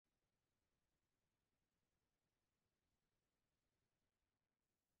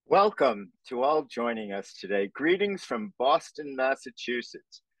Welcome to all joining us today. Greetings from Boston,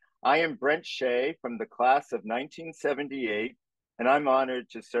 Massachusetts. I am Brent Shay from the class of 1978, and I'm honored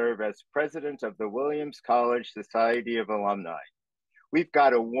to serve as president of the Williams College Society of Alumni. We've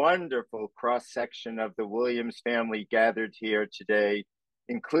got a wonderful cross-section of the Williams family gathered here today,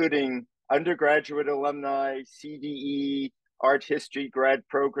 including undergraduate alumni, CDE, art history grad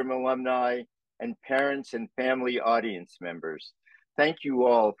program alumni, and parents and family audience members. Thank you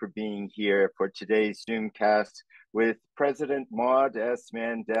all for being here for today's Zoomcast with President Maud S.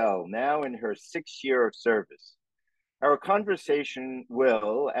 Mandel, now in her 6th year of service. Our conversation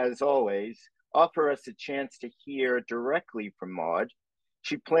will, as always, offer us a chance to hear directly from Maud.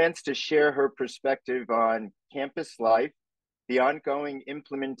 She plans to share her perspective on campus life, the ongoing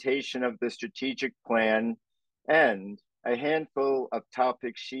implementation of the strategic plan, and a handful of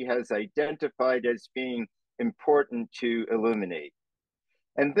topics she has identified as being important to illuminate.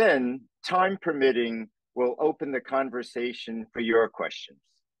 And then, time permitting, we'll open the conversation for your questions.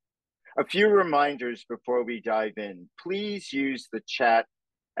 A few reminders before we dive in. Please use the chat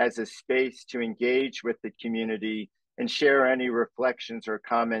as a space to engage with the community and share any reflections or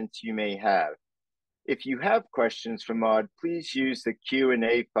comments you may have. If you have questions for Maud, please use the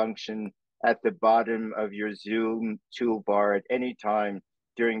Q&A function at the bottom of your Zoom toolbar at any time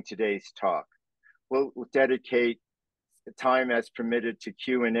during today's talk. We'll dedicate the time as permitted to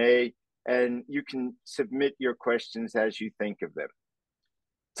Q&A, and you can submit your questions as you think of them.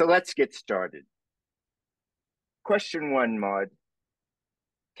 So let's get started. Question 1, Maud.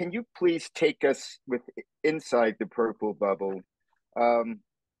 Can you please take us inside the purple bubble?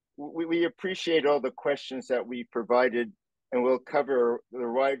 We appreciate all the questions that we provided, and we'll cover the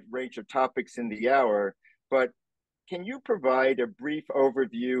wide range of topics in the hour, but can you provide a brief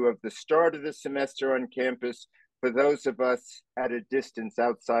overview of the start of the semester on campus for those of us at a distance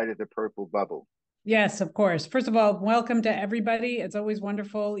outside of the purple bubble? Yes, of course. First of all, welcome to everybody. It's always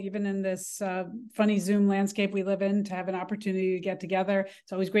wonderful, even in this funny Zoom landscape we live in, to have an opportunity to get together.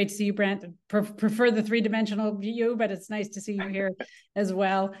 It's always great to see you, Brent. Prefer the three-dimensional view, but it's nice to see you here as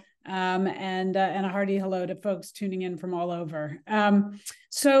well. And a hearty hello to folks tuning in from all over. Let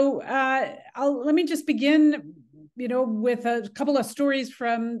me just begin with a couple of stories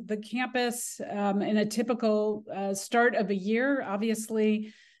from the campus in a typical start of a year.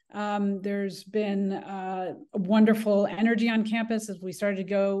 Obviously, there's been a wonderful energy on campus as we started to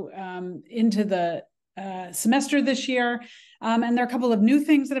go into the semester this year. And there are a couple of new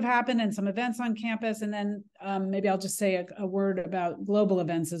things that have happened and some events on campus. And then maybe I'll just say a word about global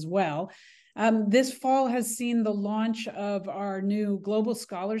events as well. This fall has seen the launch of our new Global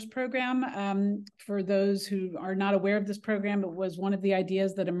Scholars Program. For those who are not aware of this program, it was one of the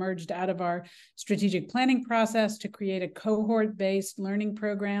ideas that emerged out of our strategic planning process to create a cohort-based learning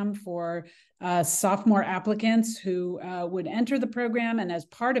program for sophomore applicants who would enter the program, and as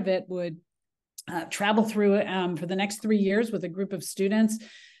part of it would travel through it for the next 3 years with a group of students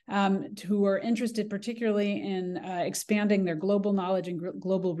who are interested particularly in expanding their global knowledge and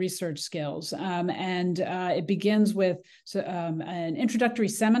global research skills. It begins with an introductory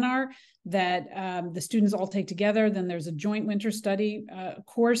seminar that the students all take together. Then there's a joint winter study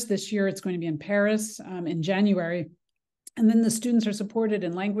course. This year it's going to be in Paris in January. And then the students are supported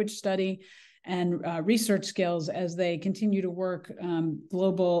in language study and research skills as they continue to work a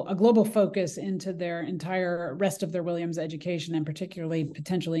global focus into their entire rest of their Williams education, and particularly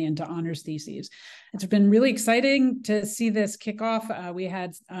potentially into honors theses. It's been really exciting to see this kick off. We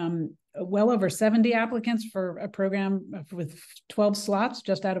had well over 70 applicants for a program with 12 slots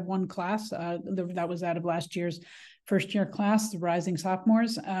just out of one class. That was out of last year's first year class, the Rising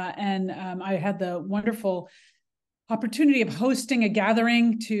Sophomores. I had the wonderful opportunity of hosting a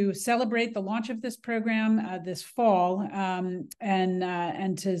gathering to celebrate the launch of this program this fall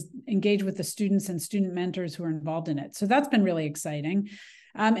and to engage with the students and student mentors who are involved in it. So that's been really exciting.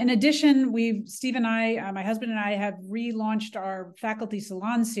 In addition, Steve and I, my husband and I, have relaunched our Faculty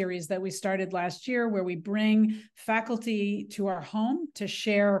Salon series that we started last year, where we bring faculty to our home to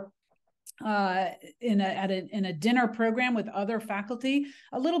share in a dinner program with other faculty,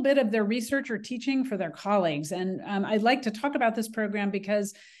 a little bit of their research or teaching for their colleagues. And I'd like to talk about this program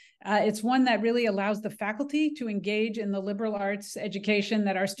because it's one that really allows the faculty to engage in the liberal arts education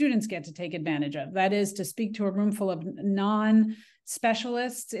that our students get to take advantage of. That is, to speak to a room full of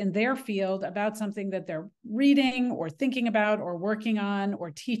specialists in their field about something that they're reading or thinking about or working on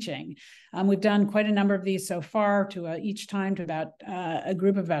or teaching. We've done quite a number of these so far, to each time to about a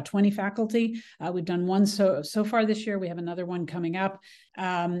group of about 20 faculty. We've done one so far this year. We have another one coming up.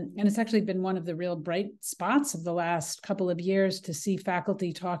 And it's actually been one of the real bright spots of the last couple of years to see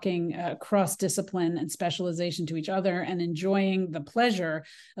faculty talking cross-discipline and specialization to each other and enjoying the pleasure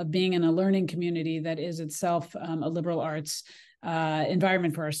of being in a learning community that is itself a liberal arts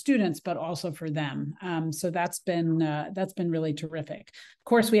environment for our students, but also for them. So that's been really terrific. Of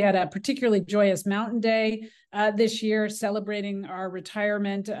course, we had a particularly joyous Mountain Day this year, celebrating our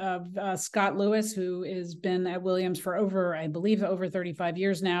retirement of Scott Lewis, who has been at Williams for over 35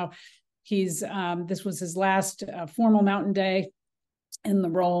 years now. This was his last formal Mountain Day in the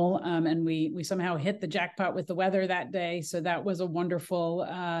role, and we somehow hit the jackpot with the weather that day. So that was a wonderful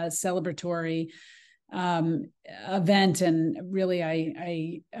celebratory event, and really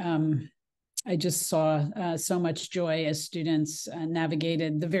I just saw so much joy as students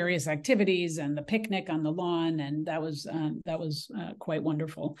navigated the various activities and the picnic on the lawn, and that was quite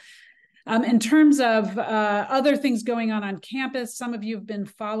wonderful. In terms of other things going on campus, some of you have been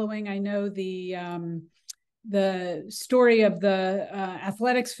following, I know, the story of the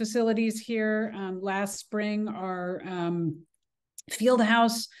athletics facilities here. Last spring, our field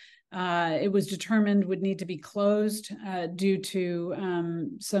house, it was determined would need to be closed due to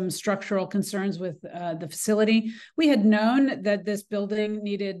some structural concerns with the facility. We had known that this building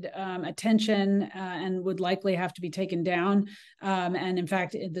needed attention and would likely have to be taken down. And in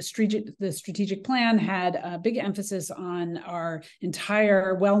fact, the strategic plan had a big emphasis on our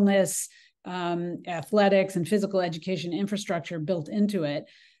entire wellness, athletics, and physical education infrastructure built into it.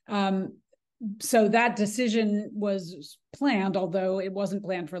 So that decision was planned, although it wasn't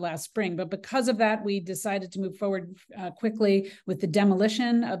planned for last spring. But because of that, we decided to move forward quickly with the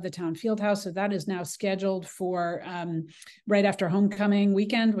demolition of the town field house. So that is now scheduled for right after homecoming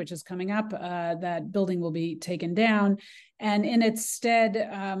weekend, which is coming up. That building will be taken down. And in its stead,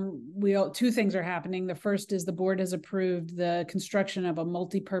 two things are happening. The first is the board has approved the construction of a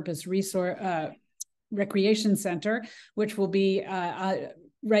multi-purpose recreation center, which will be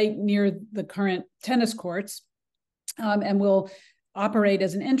right near the current tennis courts, and will operate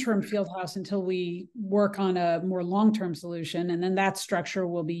as an interim field house until we work on a more long-term solution. And then that structure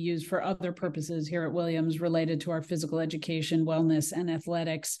will be used for other purposes here at Williams related to our physical education, wellness, and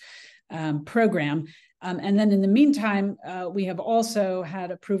athletics program. And then in the meantime, we have also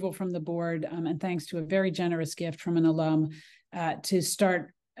had approval from the board, and thanks to a very generous gift from an alum, to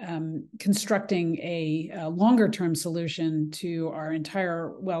start constructing a longer-term solution to our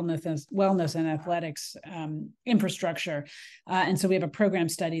entire wellness and athletics infrastructure. And so we have a program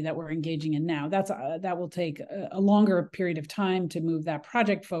study that we're engaging in now. That will take a longer period of time to move that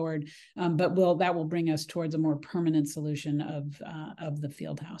project forward, but that will bring us towards a more permanent solution of the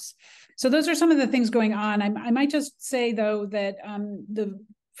field house. So those are some of the things going on. I might just say, though, that the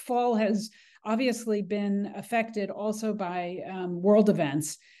fall has obviously been affected also by world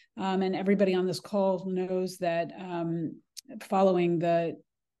events. And everybody on this call knows that following the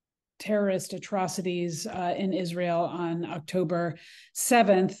terrorist atrocities in Israel on October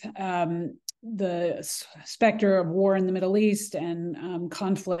 7th, the specter of war in the Middle East and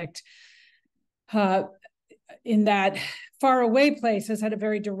conflict in that faraway place has had a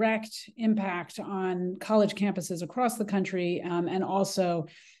very direct impact on college campuses across the country, and also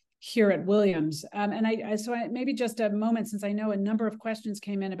here at Williams. So maybe just a moment, since I know a number of questions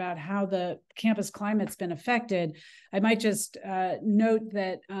came in about how the campus climate's been affected, I might just note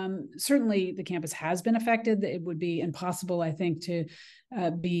that certainly the campus has been affected. It would be impossible, I think, to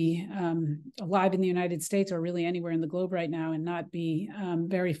be alive in the United States or really anywhere in the globe right now and not be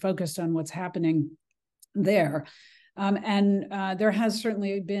very focused on what's happening there. And there has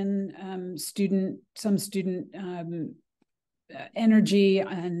certainly been some student energy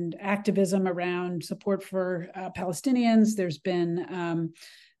and activism around support for Palestinians. There's been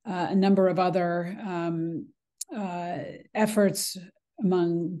a number of other efforts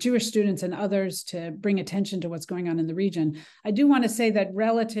among Jewish students and others to bring attention to what's going on in the region. I do want to say that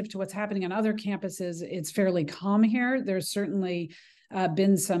relative to what's happening on other campuses, it's fairly calm here. There's certainly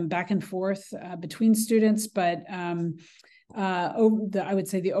been some back and forth between students, but I would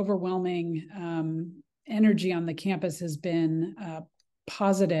say the overwhelming energy on the campus has been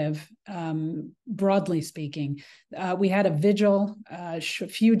positive, broadly speaking. We had a vigil a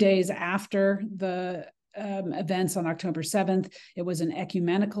few days after the events on October 7th. It was an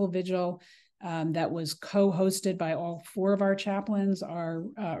ecumenical vigil that was co-hosted by all four of our chaplains, our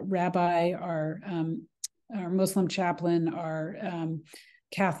rabbi, our Muslim chaplain, our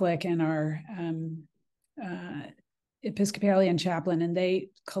Catholic, and our Episcopalian chaplain, and they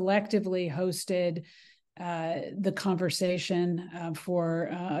collectively hosted the conversation for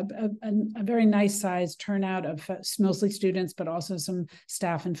a very nice sized turnout of mostly students, but also some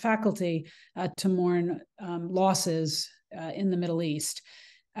staff and faculty to mourn losses in the Middle East.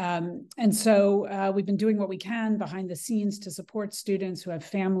 And so we've been doing what we can behind the scenes to support students who have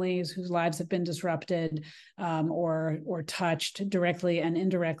families whose lives have been disrupted or touched directly and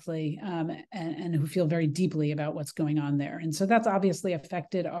indirectly, and who feel very deeply about what's going on there. And so that's obviously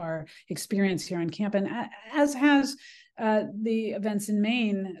affected our experience here on campus, as has the events in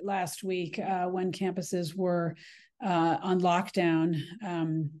Maine last week when campuses were on lockdown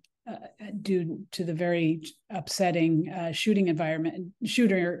due to the very upsetting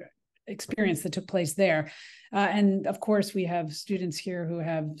shooter experience that took place there. And of course, we have students here who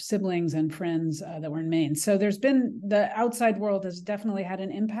have siblings and friends that were in Maine. So there's been, the outside world has definitely had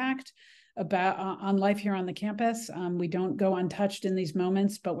an impact on life here on the campus. We don't go untouched in these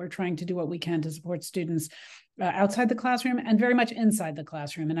moments, but we're trying to do what we can to support students outside the classroom and very much inside the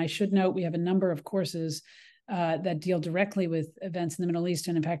classroom. And I should note, we have a number of courses that deal directly with events in the Middle East.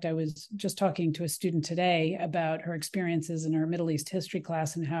 And in fact, I was just talking to a student today about her experiences in her Middle East history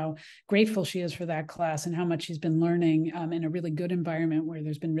class and how grateful she is for that class and how much she's been learning in a really good environment where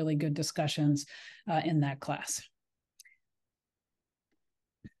there's been really good discussions in that class.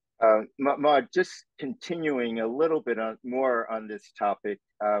 Maud, just continuing a little bit more on this topic,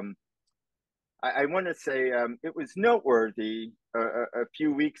 I want to say it was noteworthy a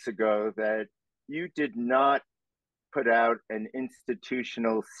few weeks ago that you did not put out an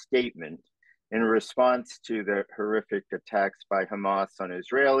institutional statement in response to the horrific attacks by Hamas on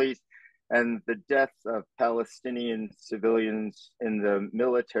Israelis and the deaths of Palestinian civilians in the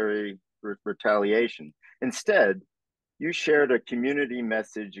military retaliation. Instead, you shared a community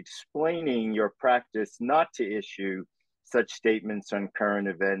message explaining your practice not to issue such statements on current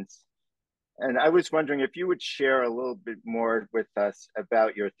events. And I was wondering if you would share a little bit more with us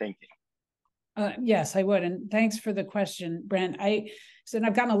about your thinking. Yes, I would. And thanks for the question, Brent. I've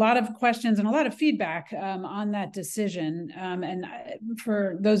gotten a lot of questions and a lot of feedback on that decision. And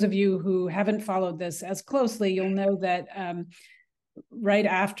for those of you who haven't followed this as closely, you'll know that right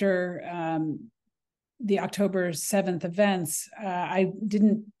after the October 7th events, I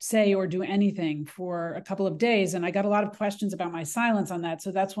didn't say or do anything for a couple of days. And I got a lot of questions about my silence on that.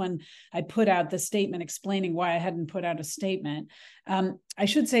 So that's when I put out the statement explaining why I hadn't put out a statement. I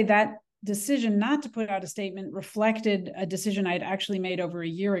should say that decision not to put out a statement reflected a decision I had actually made over a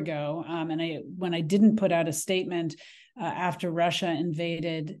year ago. When I didn't put out a statement after Russia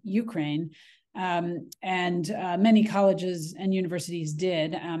invaded Ukraine, and many colleges and universities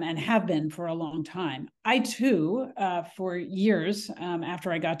did and have been for a long time. I too, for years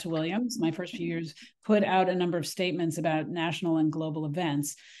after I got to Williams, my first few years, put out a number of statements about national and global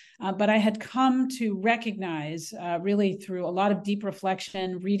events. But I had come to recognize, really through a lot of deep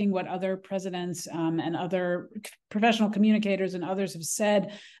reflection, reading what other presidents and other professional communicators and others have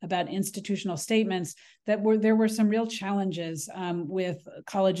said about institutional statements, that there were some real challenges with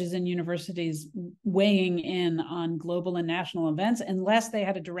colleges and universities weighing in on global and national events unless they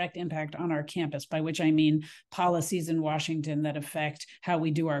had a direct impact on our campus, by which I mean policies in Washington that affect how we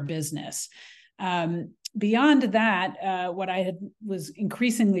do our business. Beyond that, what I was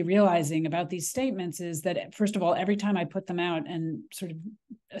increasingly realizing about these statements is that, first of all, every time I put them out and sort of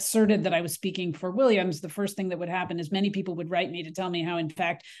asserted that I was speaking for Williams, the first thing that would happen is many people would write me to tell me how, in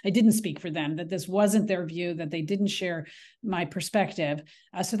fact, I didn't speak for them, that this wasn't their view, that they didn't share my perspective.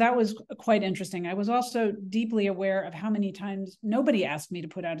 So that was quite interesting. I was also deeply aware of how many times nobody asked me to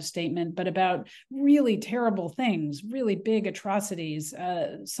put out a statement, but about really terrible things, really big atrocities,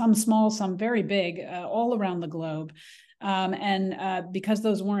 some small, some very big, all around the globe. Because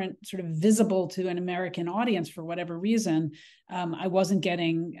those weren't sort of visible to an American audience for whatever reason, I wasn't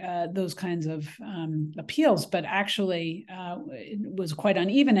getting those kinds of appeals, but actually it was quite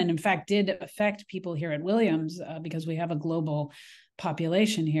uneven and in fact did affect people here at Williams because we have a global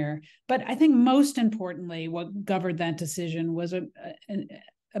population here. But I think most importantly, what governed that decision was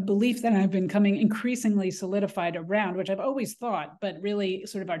a belief that I've been coming increasingly solidified around, which I've always thought, but really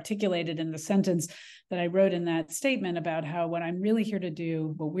sort of articulated in the sentence that I wrote in that statement about how what I'm really here to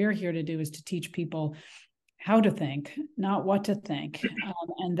do, what we're here to do, is to teach people how to think, not what to think.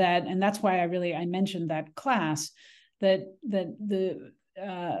 And that's why I mentioned that class, that the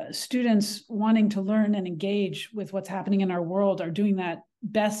students wanting to learn and engage with what's happening in our world are doing that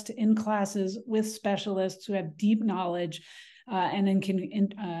best in classes with specialists who have deep knowledge and then can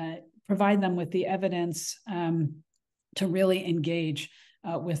provide them with the evidence to really engage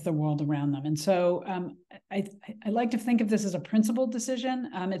with the world around them. And so I like to think of this as a principled decision.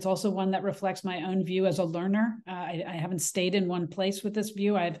 It's also one that reflects my own view as a learner. I haven't stayed in one place with this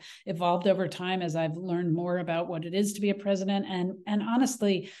view. I've evolved over time as I've learned more about what it is to be a president, and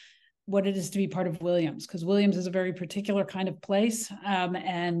honestly, what it is to be part of Williams, because Williams is a very particular kind of place,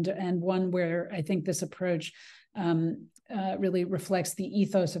 and one where I think this approach really reflects the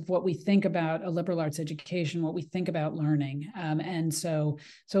ethos of what we think about a liberal arts education, what we think about learning. And so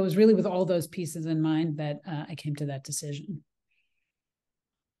it was really with all those pieces in mind that I came to that decision.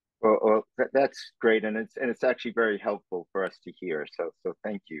 Well, that's great, and it's actually very helpful for us to hear. So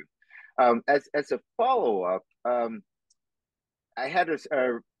thank you. As a follow-up, I had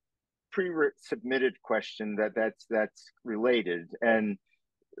a pre-submitted question that's related, and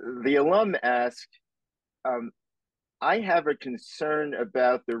the alum asked, I have a concern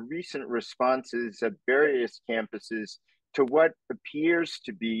about the recent responses of various campuses to what appears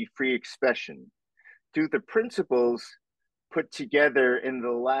to be free expression. Do the principles put together in the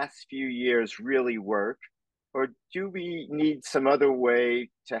last few years really work, or do we need some other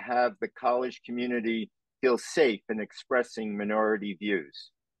way to have the college community feel safe in expressing minority views?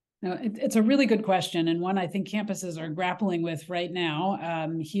 No, it's a really good question, and one I think campuses are grappling with right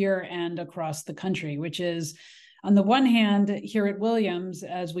now, here and across the country, which is, on the one hand, here at Williams,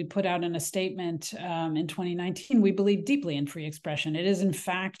 as we put out in a statement in 2019, we believe deeply in free expression. It is, in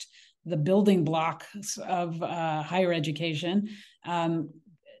fact, the building blocks of higher education.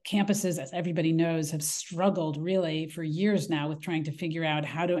 Campuses, as everybody knows, have struggled really for years now with trying to figure out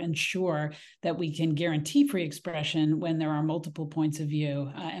how to ensure that we can guarantee free expression when there are multiple points of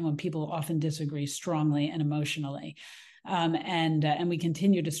view and when people often disagree strongly and emotionally. And we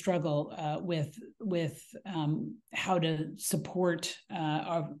continue to struggle with how to support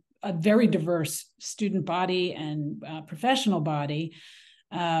a very diverse student body and professional body,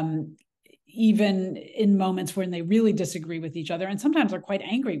 even in moments when they really disagree with each other, and sometimes are quite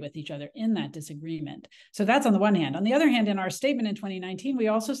angry with each other in that disagreement. So that's on the one hand. On the other hand, in our statement in 2019, we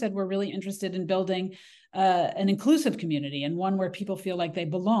also said we're really interested in building an inclusive community, and one where people feel like they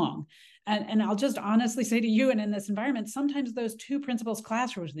belong. And I'll just honestly say to you, and in this environment, sometimes those two principles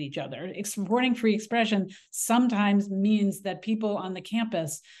clash with each other. Supporting free expression sometimes means that people on the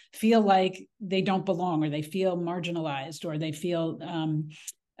campus feel like they don't belong, or they feel marginalized, or they feel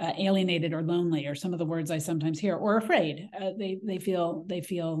alienated or lonely, or some of the words I sometimes hear, or afraid. They feel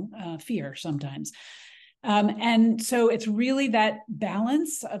fear sometimes. And so it's really that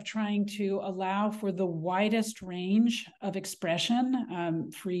balance of trying to allow for the widest range of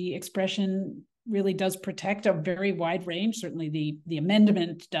expression. Free expression really does protect a very wide range. Certainly the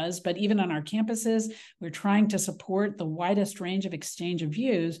amendment does, but even on our campuses, we're trying to support the widest range of exchange of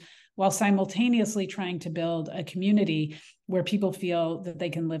views, while simultaneously trying to build a community where people feel that they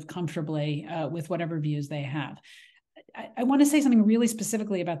can live comfortably with whatever views they have. I want to say something really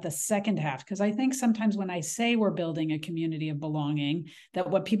specifically about the second half, because I think sometimes when I say we're building a community of belonging, that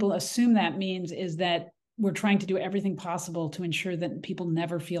what people assume that means is that we're trying to do everything possible to ensure that people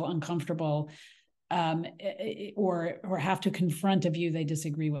never feel uncomfortable or have to confront a view they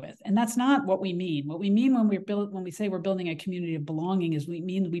disagree with. And that's not what we mean. What we mean when we say we're building a community of belonging is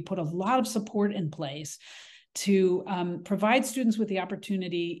we put a lot of support in place to provide students with the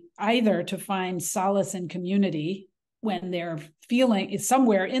opportunity either to find solace in community when they're feeling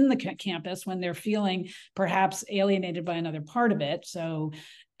somewhere in the campus, when they're feeling perhaps alienated by another part of it. So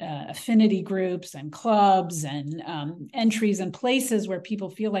affinity groups and clubs and entries and places where people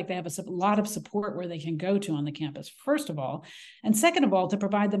feel like they have a lot of support where they can go to on the campus, first of all. And second of all, to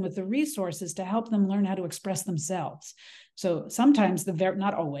provide them with the resources to help them learn how to express themselves. So sometimes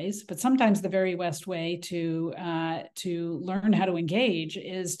not always, but sometimes the very best way to learn how to engage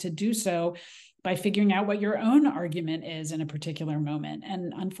is to do so by figuring out what your own argument is in a particular moment.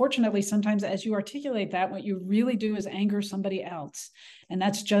 And unfortunately, sometimes as you articulate that, what you really do is anger somebody else. And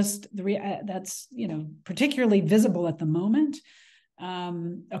that's just that's particularly visible at the moment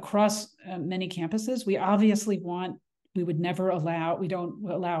across many campuses. We don't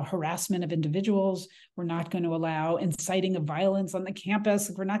allow harassment of individuals. We're not going to allow inciting of violence on the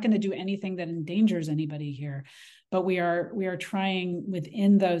campus. We're not going to do anything that endangers anybody here. But we are trying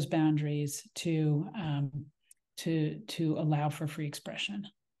within those boundaries to allow for free expression.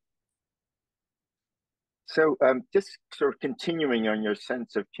 So just sort of continuing on your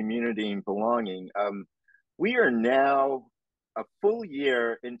sense of community and belonging, we are now a full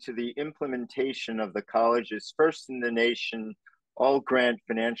year into the implementation of the college's first in the nation all grant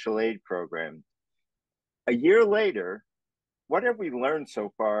financial aid program. A year later, what have we learned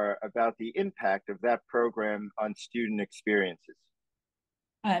so far about the impact of that program on student experiences?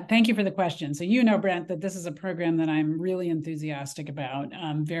 Thank you for the question. So you know, Brent, that this is a program that I'm really enthusiastic about.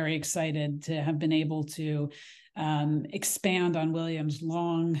 I'm very excited to have been able to expand on Williams'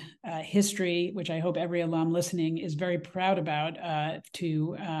 long history, which I hope every alum listening is very proud about,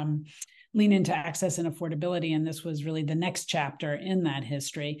 to lean into access and affordability. And this was really the next chapter in that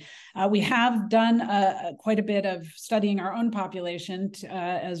history. We have done quite a bit of studying our own population,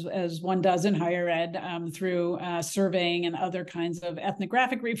 as one does in higher ed, through surveying and other kinds of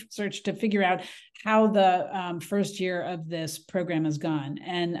ethnographic research to figure out how the first year of this program has gone.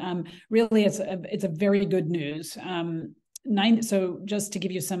 And really, it's a very good news. So just to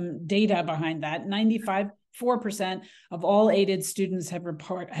give you some data behind that, 94% of all aided students have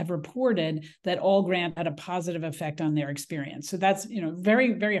reported that all grant had a positive effect on their experience. So that's,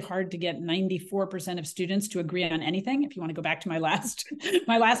 very, very hard to get 94% of students to agree on anything. If you want to go back to my last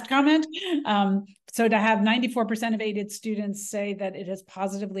comment. So to have 94% of aided students say that it has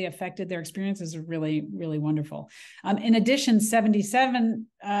positively affected their experience is really, really wonderful. In addition, 77%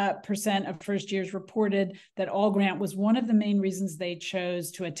 of first years reported that all grant was one of the main reasons they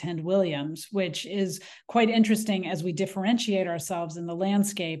chose to attend Williams, which is quite interesting as we differentiate ourselves in the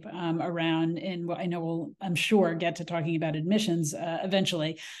landscape around, and I know I'm sure, get to talking about admissions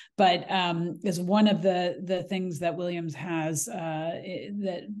eventually, but is one of the things that Williams has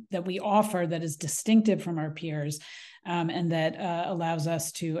that we offer that is distinctive from our peers, and that allows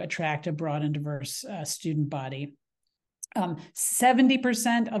us to attract a broad and diverse student body.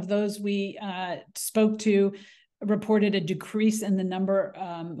 70% of those we spoke to reported a decrease in the number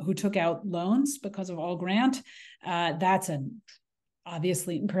who took out loans because of all grant. That's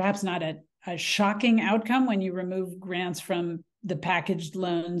obviously perhaps not a shocking outcome when you remove grants from the packaged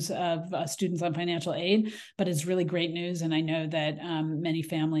loans of students on financial aid, but it's really great news. And I know that many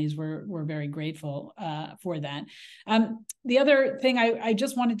families were very grateful for that. The other thing I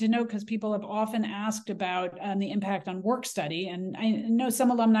just wanted to note, because people have often asked about the impact on work study, and I know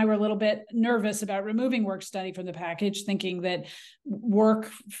some alumni were a little bit nervous about removing work study from the package, thinking that work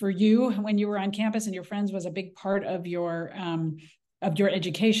for you when you were on campus and your friends was a big part of your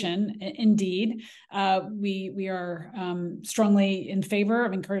education. Indeed, we are strongly in favor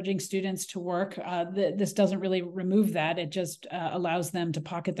of encouraging students to work. This doesn't really remove that. It just allows them to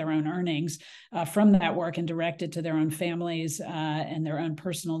pocket their own earnings from that work and direct it to their own families and their own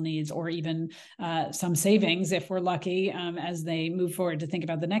personal needs, or even some savings, if we're lucky, as they move forward to think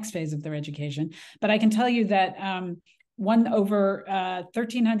about the next phase of their education. But I can tell you that over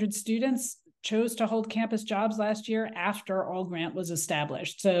 1,300 students chose to hold campus jobs last year after all grant was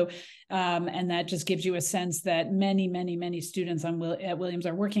established. So, and that just gives you a sense that many students at Williams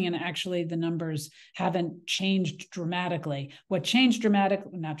are working, and actually the numbers haven't changed dramatically. What changed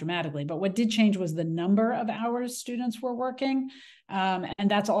not dramatically, but what did change was the number of hours students were working. And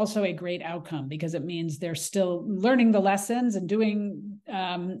that's also a great outcome, because it means they're still learning the lessons and doing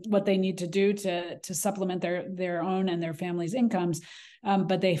what they need to do to supplement their own and their families' incomes.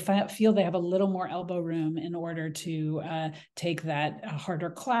 But they feel they have a little more elbow room in order to take that harder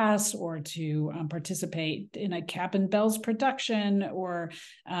class, or to participate in a Cap and Bells production, or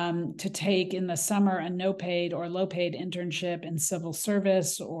to take in the summer a no-paid or low-paid internship in civil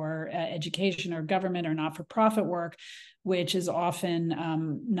service, or education, or government, or not-for-profit work, which is often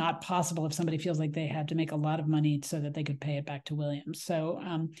not possible if somebody feels like they had to make a lot of money so that they could pay it back to Williams. So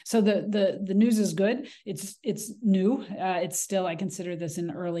the news is good. It's new. It's still, I consider this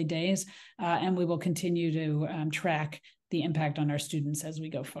in early days, and we will continue to track the impact on our students as we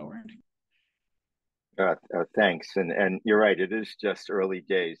go forward. Thanks. And you're right, it is just early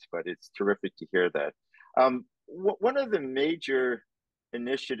days, but it's terrific to hear that. One of the major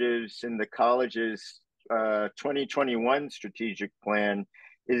initiatives in the college's 2021 strategic plan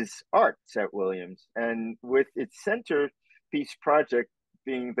is arts at Williams, and with its centerpiece project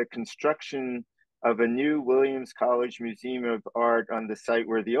being the construction of a new Williams College Museum of Art on the site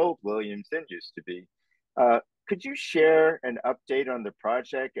where the old Williams Inn used to be. Could you share an update on the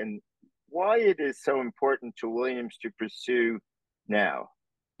project and why it is so important to Williams to pursue now?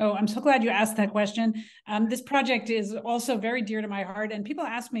 Oh, I'm so glad you asked that question. This project is also very dear to my heart, and people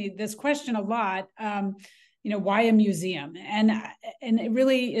ask me this question a lot. Why a museum? And it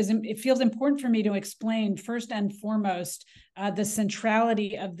really is. It feels important for me to explain first and foremost the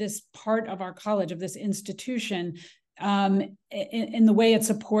centrality of this part of our college, of this institution, in the way it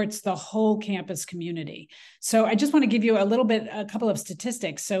supports the whole campus community. So I just want to give you a couple of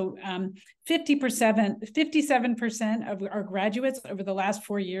statistics. So 57% of our graduates over the last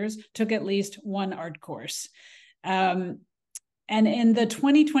 4 years took at least one art course. And in the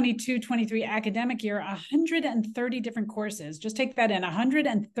 2022-23 academic year, 130 different courses, just take that in,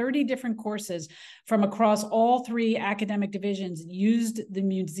 130 different courses from across all three academic divisions used the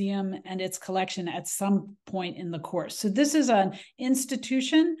museum and its collection at some point in the course. So this is an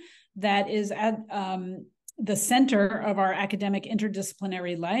institution that is at the center of our academic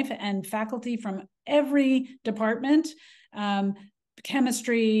interdisciplinary life, and faculty from every department,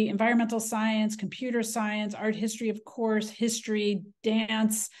 chemistry, environmental science, computer science, art history, of course, history,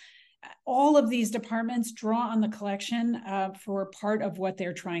 dance, all of these departments draw on the collection for part of what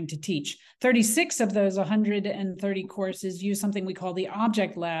they're trying to teach. 36 of those 130 courses use something we call the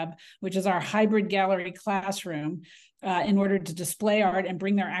Object Lab, which is our hybrid gallery classroom, in order to display art and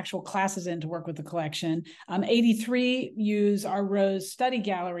bring their actual classes in to work with the collection. 83 use our Rose Study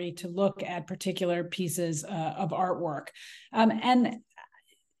Gallery to look at particular pieces of artwork. And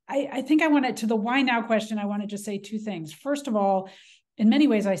I think I wanted, to the why now question, I want to just say two things. First of all, in many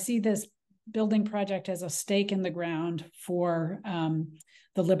ways, I see this building project as a stake in the ground for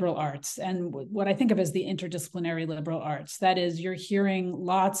the liberal arts, and what I think of as the interdisciplinary liberal arts. That is, you're hearing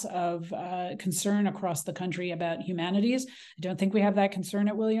lots of concern across the country about humanities. I don't think we have that concern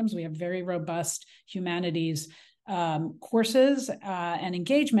at Williams. We have very robust humanities courses and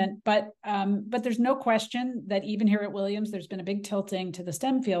engagement, but there's no question that even here at Williams, there's been a big tilting to the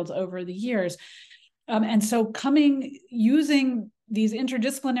STEM fields over the years. And so using these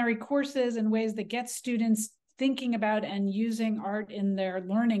interdisciplinary courses in ways that get students thinking about and using art in their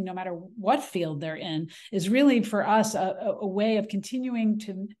learning, no matter what field they're in, is really for us a way of continuing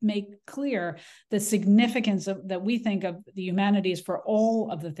to make clear the significance that we think of the humanities for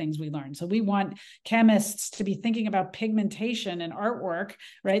all of the things we learn. So we want chemists to be thinking about pigmentation and artwork,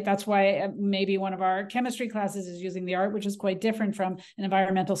 right? That's why maybe one of our chemistry classes is using the art, which is quite different from an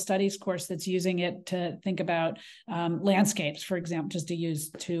environmental studies course that's using it to think about landscapes, for example, just to use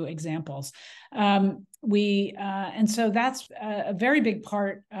two examples. And so that's a very big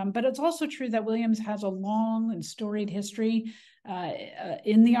part, but it's also true that Williams has a long and storied history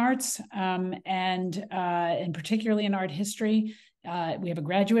in the arts, and particularly in art history. We have a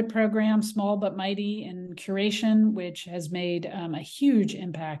graduate program, small but mighty, in curation, which has made a huge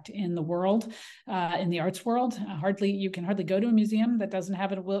impact in the world, in the arts world. You can hardly go to a museum that doesn't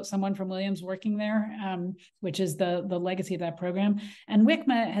have someone from Williams working there, which is the legacy of that program. And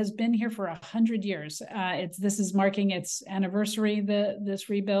WICMA has been here for 100 years. This is marking its anniversary, this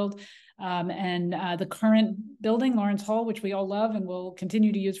rebuild. And the current building, Lawrence Hall, which we all love and will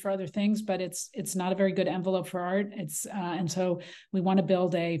continue to use for other things, but it's not a very good envelope for art. And so we want to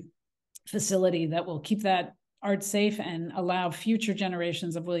build a facility that will keep that art safe and allow future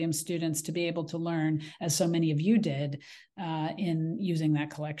generations of Williams students to be able to learn, as so many of you did, in using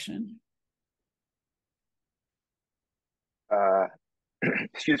that collection.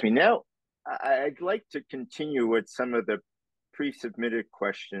 Excuse me. Now, I'd like to continue with some of the pre-submitted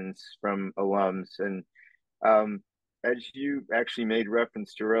questions from alums, and as you actually made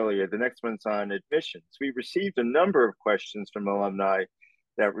reference to earlier, the next one's on admissions. We received a number of questions from alumni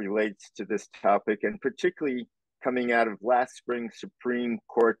that relates to this topic, and particularly coming out of last spring's Supreme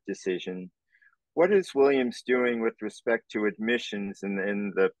Court decision. What is Williams doing with respect to admissions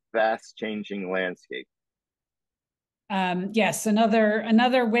in the fast changing landscape? Yes,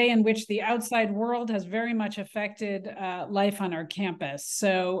 another way in which the outside world has very much affected life on our campus.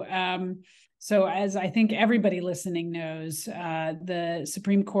 So as I think everybody listening knows, the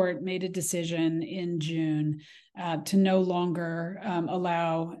Supreme Court made a decision in June to no longer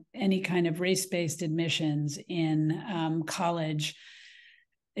allow any kind of race-based admissions in college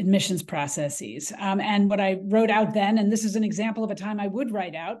admissions processes. And what I wrote out then, and this is an example of a time I would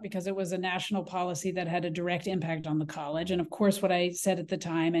write out because it was a national policy that had a direct impact on the college. And of course, what I said at the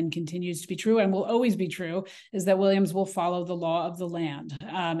time and continues to be true and will always be true is that Williams will follow the law of the land.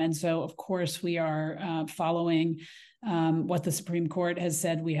 And so, of course, we are following what the Supreme Court has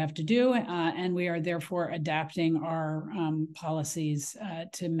said we have to do, and we are therefore adapting our policies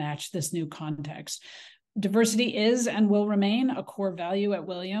to match this new context. Diversity is and will remain a core value at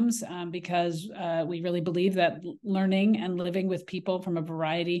Williams because we really believe that learning and living with people from a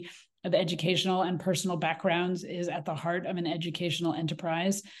variety of educational and personal backgrounds is at the heart of an educational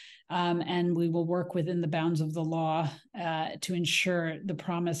enterprise. And we will work within the bounds of the law to ensure the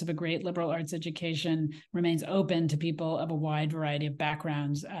promise of a great liberal arts education remains open to people of a wide variety of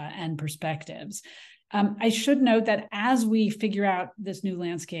backgrounds and perspectives. I should note that as we figure out this new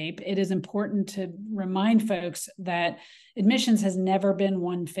landscape, it is important to remind folks that admissions has never been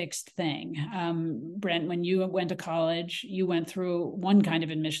one fixed thing. Brent, when you went to college, you went through one kind of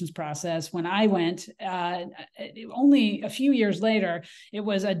admissions process. When I went, only a few years later, it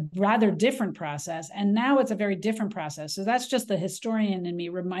was a rather different process. And now it's a very different process. So that's just the historian in me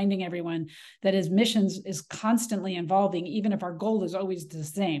reminding everyone that admissions is constantly evolving, even if our goal is always the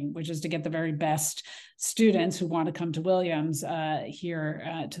same, which is to get the very best students who want to come to Williams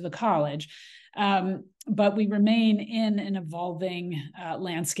here to the college. But we remain in an evolving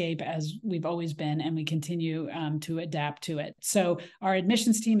landscape as we've always been, and we continue to adapt to it. So our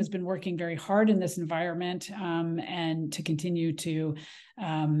admissions team has been working very hard in this environment and to continue to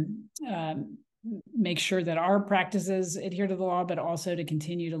make sure that our practices adhere to the law, but also to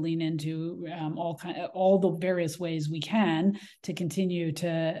continue to lean into all the various ways we can to continue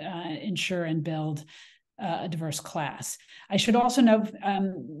to ensure and build a diverse class. I should also note,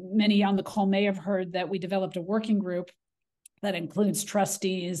 many on the call may have heard that we developed a working group that includes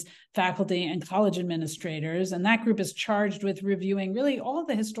trustees, faculty, and college administrators. And that group is charged with reviewing really all of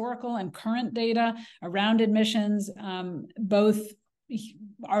the historical and current data around admissions, both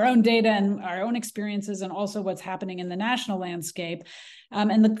our own data and our own experiences, and also what's happening in the national landscape.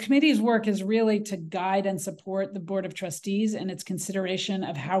 And the committee's work is really to guide and support the Board of Trustees in its consideration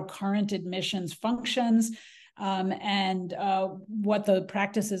of how current admissions functions, and what the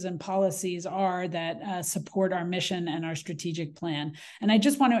practices and policies are that support our mission and our strategic plan. And I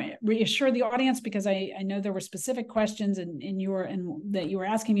just want to reassure the audience, because I know there were specific questions that you were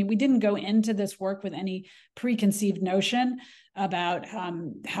asking me. We didn't go into this work with any preconceived notion about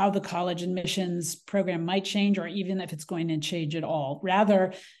how the college admissions program might change, or even if it's going to change at all.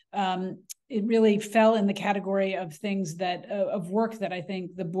 Rather, it really fell in the category of things of work that I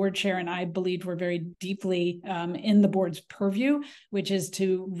think the board chair and I believed were very deeply in the board's purview, which is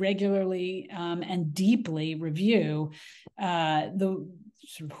to regularly and deeply review the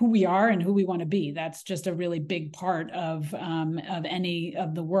sort of who we are and who we want to be. That's just a really big part of any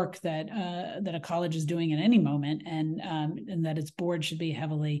of the work that a college is doing at any moment, and that its board should be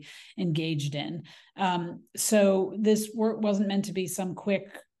heavily engaged in. So this work wasn't meant to be some quick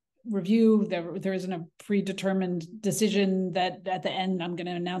review. There isn't a predetermined decision that at the end I'm going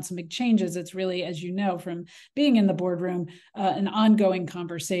to announce some big changes. It's really, as you know from being in the boardroom, an ongoing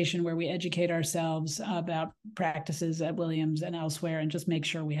conversation where we educate ourselves about practices at Williams and elsewhere, and just make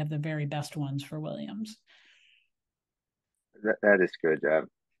sure we have the very best ones for Williams. That is good.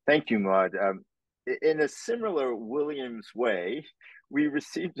 Thank you, Maud. In a similar Williams way, we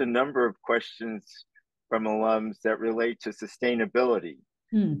received a number of questions from alums that relate to sustainability.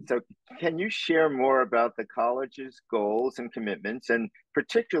 So can you share more about the college's goals and commitments, and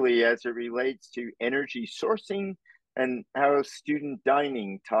particularly as it relates to energy sourcing and how student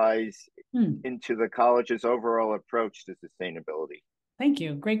dining ties into the college's overall approach to sustainability? Thank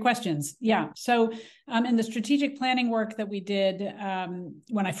you. Great questions. Yeah. So in the strategic planning work that we did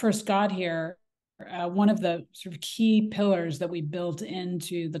when I first got here, one of the sort of key pillars that we built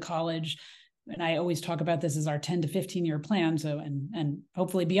into the college, and I always talk about this as our 10 to 15 year plan, so and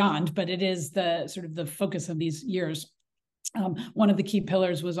hopefully beyond, but it is the sort of the focus of these years. One of the key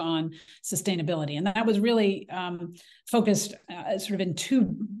pillars was on sustainability, and that was really focused sort of in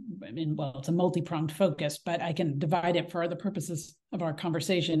two. Well, it's a multi-pronged focus, but I can divide it for the purposes of our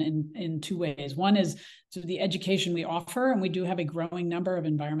conversation in two ways. One is sort of the education we offer, and we do have a growing number of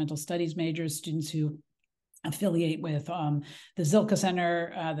environmental studies majors, students who affiliate with the Zilka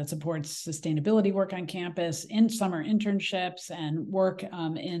Center that supports sustainability work on campus, in summer internships, and work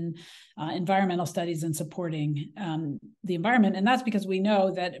in environmental studies and supporting the environment. And that's because we know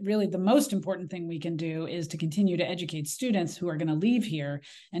that really the most important thing we can do is to continue to educate students who are going to leave here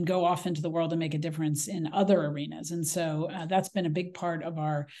and go off into the world and make a difference in other arenas. And so that's been a big part of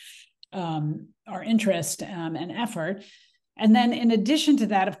our interest and effort. And then in addition to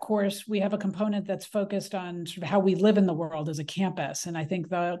that, of course, we have a component that's focused on sort of how we live in the world as a campus. And I think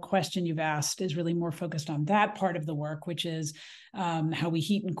the question you've asked is really more focused on that part of the work, which is how we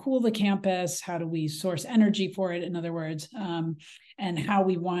heat and cool the campus, how do we source energy for it, in other words, and how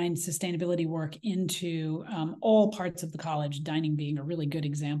we wind sustainability work into all parts of the college, dining being a really good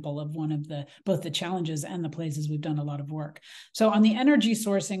example of one of both the challenges and the places we've done a lot of work. So on the energy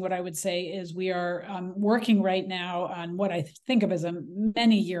sourcing, what I would say is we are working right now on what I think of as a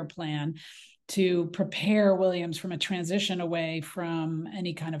many-year plan to prepare Williams from a transition away from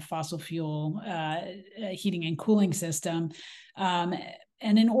any kind of fossil fuel heating and cooling system,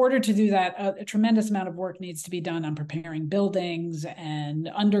 in order to do that, a tremendous amount of work needs to be done on preparing buildings and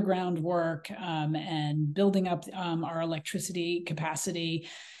underground work, and building up our electricity capacity.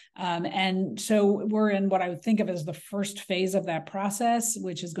 And so we're in what I would think of as the first phase of that process,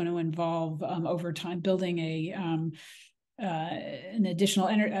 which is going to involve over time building an additional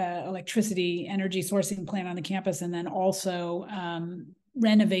electricity energy sourcing plant on the campus, and then also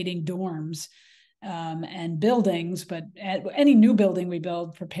renovating dorms and buildings. But any new building we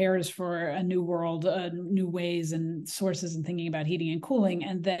build prepares for a new world, new ways and sources and thinking about heating and cooling.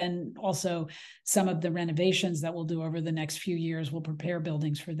 And then also some of the renovations that we'll do over the next few years will prepare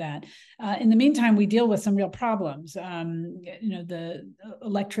buildings for that. In the meantime, we deal with some real problems. The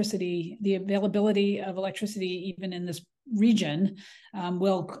electricity, the availability of electricity, even in this region,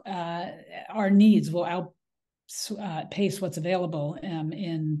 our needs will outpace what's available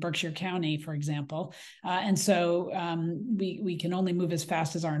in Berkshire County, for example. And so we can only move as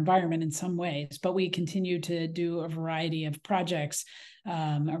fast as our environment in some ways, but we continue to do a variety of projects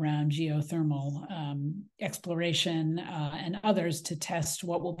around geothermal exploration and others to test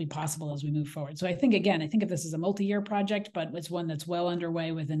what will be possible as we move forward. So I think of this as a multi-year project, but it's one that's well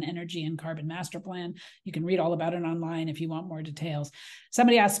underway with an energy and carbon master plan. You can read all about it online if you want more details.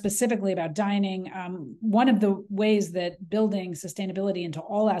 Somebody asked specifically about dining. One of the ways that building sustainability into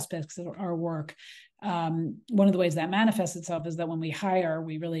all aspects of our work, one of the ways that manifests itself is that when we hire,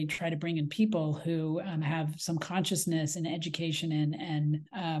 we really try to bring in people who have some consciousness and education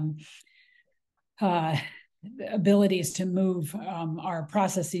and abilities to move our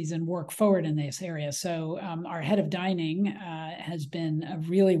processes and work forward in this area. So our head of dining has been a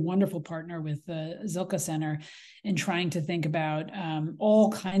really wonderful partner with the Zilka Center in trying to think about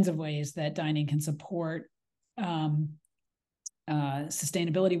all kinds of ways that dining can support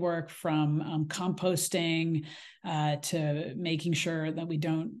sustainability work, from composting to making sure that we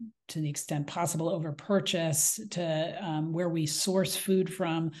don't, to the extent possible, over purchase, to where we source food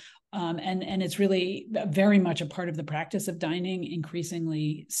from. And it's really very much a part of the practice of dining,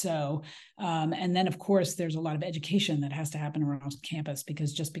 increasingly so. And then, of course, there's a lot of education that has to happen around campus,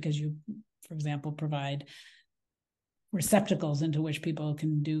 because just because you, for example, provide receptacles into which people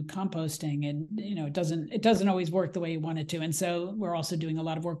can do composting, and it doesn't always work the way you want it to. And so we're also doing a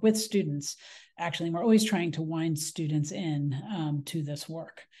lot of work with students. Actually, we're always trying to wind students in to this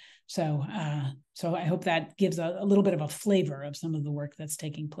work. So I hope that gives a little bit of a flavor of some of the work that's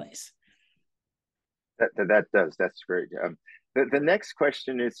taking place. That does. That's great. The next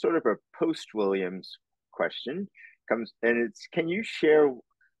question is sort of a post-Williams question. Can you share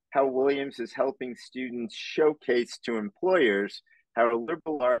how Williams is helping students showcase to employers how a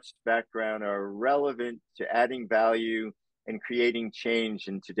liberal arts background are relevant to adding value and creating change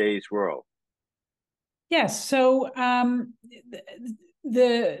in today's world? Yes. So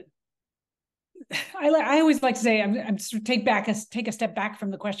I always like to say, I'm take a step back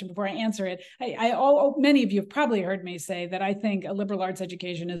from the question before I answer it. Many of you have probably heard me say that I think a liberal arts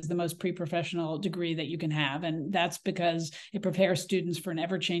education is the most pre-professional degree that you can have. And that's because it prepares students for an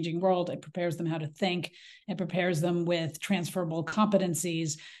ever-changing world. It prepares them how to think. It prepares them with transferable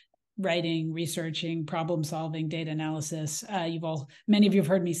competencies: writing, researching, problem solving, data analysis. Many of you have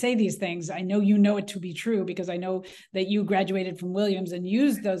heard me say these things. I know you know it to be true, because I know that you graduated from Williams and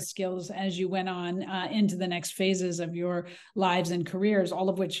used those skills as you went on into the next phases of your lives and careers, all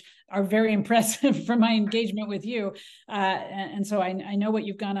of which are very impressive from my engagement with you. And so I know what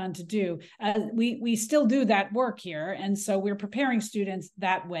you've gone on to do. We still do that work here. And so we're preparing students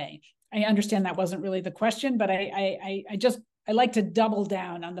that way. I understand that wasn't really the question, but I like to double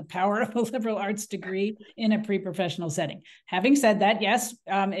down on the power of a liberal arts degree in a pre-professional setting. Having said that, yes,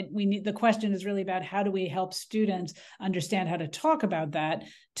 the question is really about how do we help students understand how to talk about that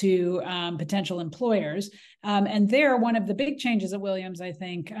to potential employers. And there, one of the big changes at Williams, I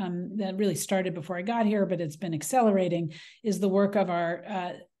think, that really started before I got here, but it's been accelerating, is the work of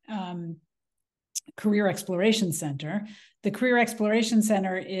our Career Exploration Center. The Career Exploration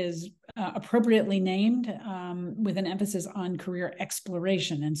Center is appropriately named with an emphasis on career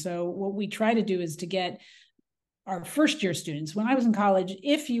exploration. And so what we try to do is to get our first year students. When I was in college,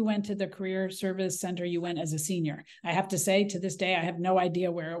 if you went to the Career Service Center, you went as a senior. I have to say, to this day, I have no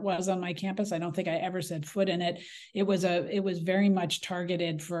idea where it was on my campus. I don't think I ever set foot in it. It was very much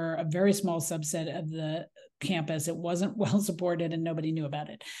targeted for a very small subset of the campus. It wasn't well supported and nobody knew about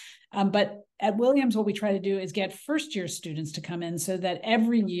it. But at Williams, what we try to do is get first year students to come in so that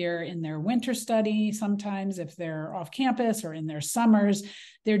every year in their winter study, sometimes if they're off campus, or in their summers,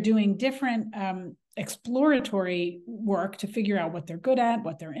 they're doing different exploratory work to figure out what they're good at,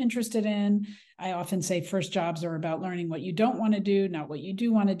 what they're interested in. I often say first jobs are about learning what you don't want to do, not what you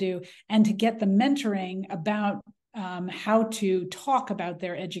do want to do, and to get the mentoring about how to talk about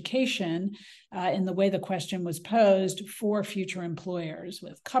their education in the way the question was posed for future employers,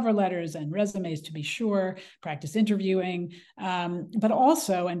 with cover letters and resumes, to be sure, practice interviewing, but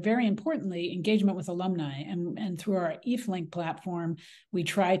also, and very importantly, engagement with alumni. And through our eFlink platform, we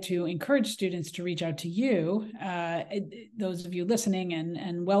try to encourage students to reach out to you, those of you listening,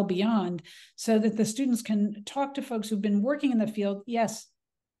 and well beyond, so that the students can talk to folks who've been working in the field. Yes,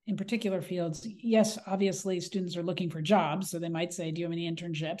 in particular fields. Yes, obviously students are looking for jobs, so they might say, do you have any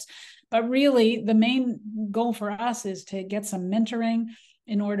internships? But really, the main goal for us is to get some mentoring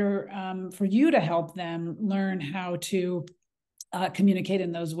in order for you to help them learn how to communicate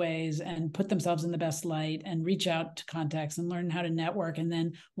in those ways and put themselves in the best light and reach out to contacts and learn how to network. And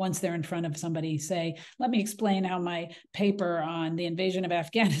then once they're in front of somebody, say, let me explain how my paper on the invasion of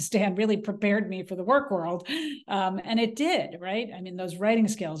Afghanistan really prepared me for the work world. And it did, right? I mean, those writing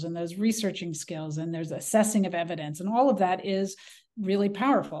skills and those researching skills, and there's assessing of evidence, and all of that is really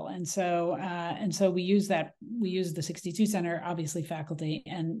powerful. And so we use that. We use the 62 Center, obviously faculty,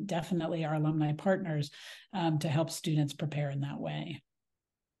 and definitely our alumni partners to help students prepare in that way.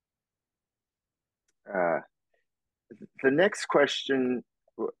 The next question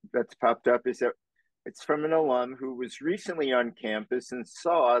that's popped up is that it's from an alum who was recently on campus and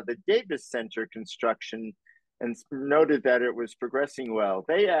saw the Davis Center construction and noted that it was progressing well.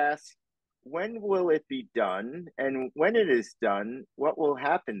 They asked, when will it be done? And when it is done, what will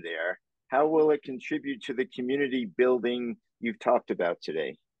happen there? How will it contribute to the community building you've talked about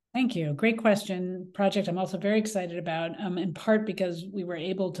today? Thank you. Great question. Project I'm also very excited about, in part because we were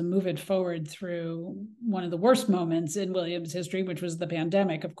able to move it forward through one of the worst moments in Williams history, which was the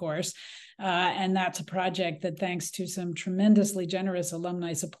pandemic, of course. And that's a project that, thanks to some tremendously generous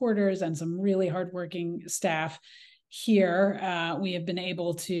alumni supporters and some really hardworking staff here, we have been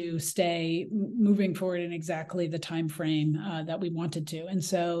able to stay moving forward in exactly the time frame that we wanted to. And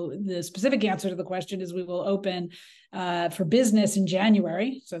so the specific answer to the question is we will open for business in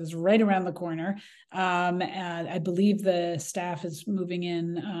January. So this is right around the corner. I believe the staff is moving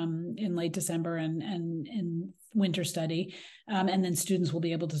in late December and in winter study. And then students will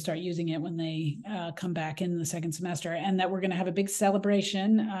be able to start using it when they come back in the second semester. And that we're going to have a big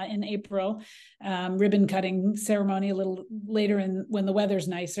celebration in April, ribbon cutting ceremony a little later when the weather's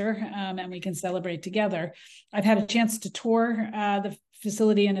nicer, and we can celebrate together. I've had a chance to tour the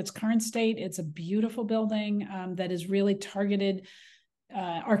facility in its current state. It's a beautiful building that is really targeted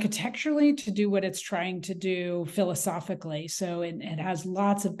architecturally to do what it's trying to do philosophically. So it has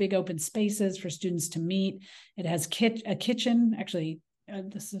lots of big open spaces for students to meet. It has a kitchen, actually.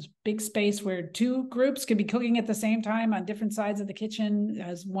 This is big space where two groups can be cooking at the same time on different sides of the kitchen.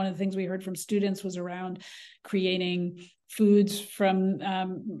 As one of the things we heard from students was around creating foods from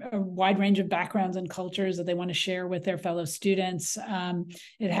a wide range of backgrounds and cultures that they want to share with their fellow students.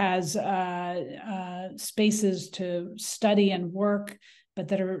 It has spaces to study and work, but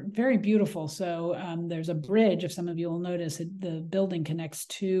that are very beautiful. So there's a bridge, if some of you will notice, the building connects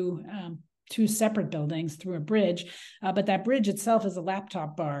two separate buildings through a bridge, but that bridge itself is a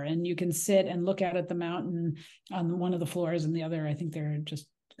laptop bar, and you can sit and look out at the mountain on one of the floors, and the other, I think they're just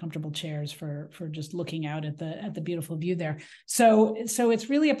comfortable chairs for just looking out at the beautiful view there. So it's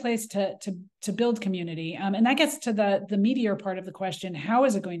really a place to build community, and that gets to the meatier part of the question: how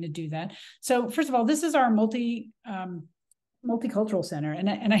is it going to do that? So first of all, this is our multicultural center,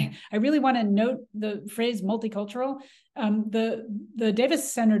 and I really want to note the phrase multicultural. The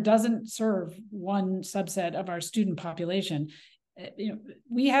Davis Center doesn't serve one subset of our student population.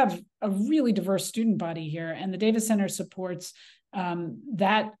 We have a really diverse student body here, and the Davis Center supports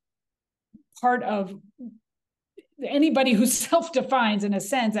that part of anybody who self-defines, in a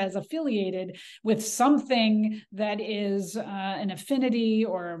sense, as affiliated with something that is an affinity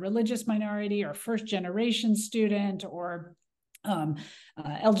or a religious minority or first-generation student or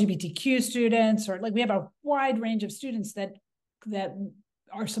LGBTQ students, or like we have a wide range of students that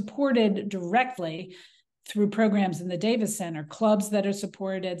are supported directly through programs in the Davis Center, clubs that are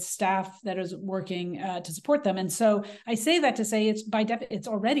supported, staff that is working to support them. And so I say that to say it's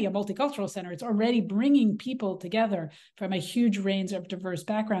already a multicultural center. It's already bringing people together from a huge range of diverse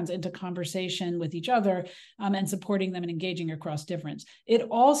backgrounds into conversation with each other, and supporting them and engaging across difference. It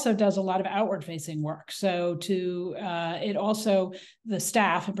also does a lot of outward-facing work. So it also, the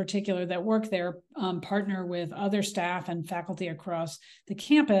staff in particular that work there, partner with other staff and faculty across the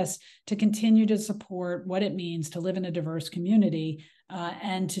campus to continue to support what it means to live in a diverse community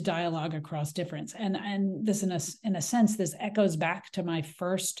and to dialogue across difference. And this, in a sense, this echoes back to my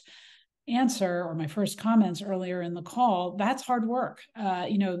first answer or my first comments earlier in the call. That's hard work.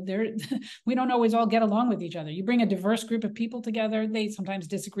 We don't always all get along with each other. You bring a diverse group of people together, they sometimes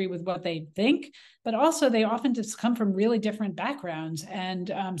disagree with what they think, but also they often just come from really different backgrounds.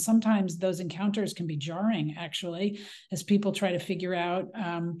 And sometimes those encounters can be jarring, actually, as people try to figure out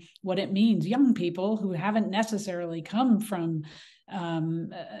what it means. Young people who haven't necessarily come from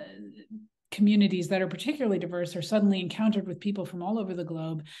communities that are particularly diverse are suddenly encountered with people from all over the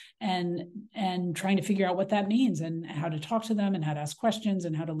globe, and trying to figure out what that means and how to talk to them and how to ask questions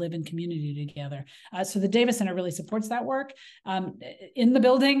and how to live in community together. So the Davis Center really supports that work in the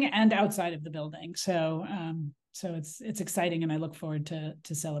building and outside of the building. So it's exciting, and I look forward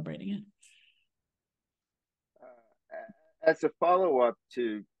to celebrating it. As a follow-up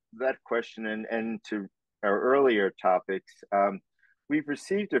to that question and to our earlier topics, we've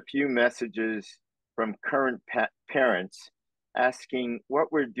received a few messages from current parents asking what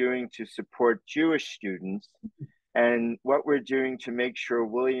we're doing to support Jewish students and what we're doing to make sure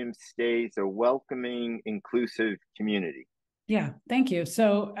Williams stays a welcoming, inclusive community. Yeah, thank you.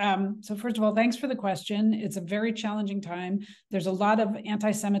 So first of all, thanks for the question. It's a very challenging time. There's a lot of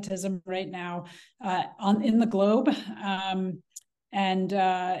anti-Semitism right now in the globe. And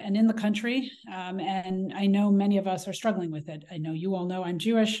in the country, and I know many of us are struggling with it. I know you all know I'm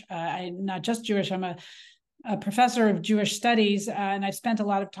Jewish. I'm not just Jewish. I'm a professor of Jewish studies, and I've spent a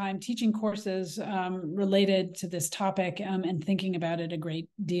lot of time teaching courses related to this topic and thinking about it a great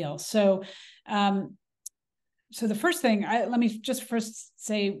deal. So the first thing, let me just first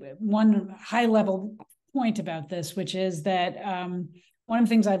say one high-level point about this, which is that one of the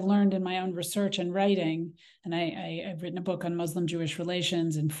things I've learned in my own research and writing, and I've written a book on Muslim-Jewish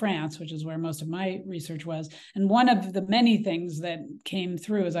relations in France, which is where most of my research was. And one of the many things that came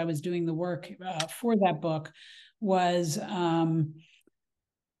through as I was doing the work for that book was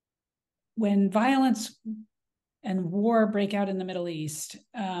when violence and war break out in the Middle East,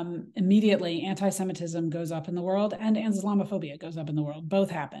 immediately anti-Semitism goes up in the world and Islamophobia goes up in the world. Both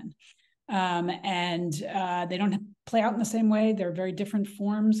happen. And they don't play out in the same way. They're very different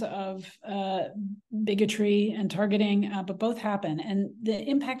forms of bigotry and targeting, but both happen. And the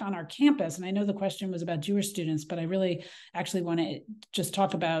impact on our campus, and I know the question was about Jewish students, but I really actually want to just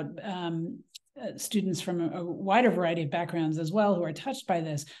talk about students from a wider variety of backgrounds as well who are touched by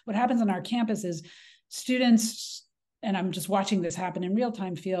this. What happens on our campus is students, and I'm just watching this happen in real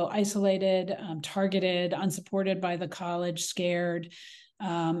time, feel isolated, targeted, unsupported by the college, scared,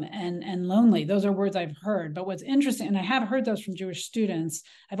 and lonely. Those are words I've heard. But what's interesting, and I have heard those from Jewish students,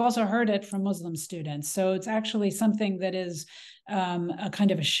 I've also heard it from Muslim students. So it's actually something that is a kind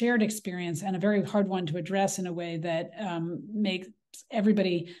of a shared experience and a very hard one to address in a way that makes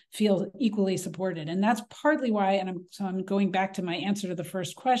everybody feel equally supported. And that's partly why, and I'm going back to my answer to the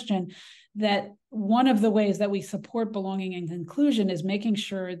first question, that one of the ways that we support belonging and inclusion is making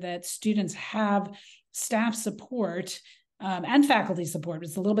sure that students have staff support and faculty support.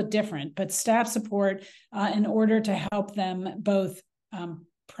 It's a little bit different, but staff support in order to help them both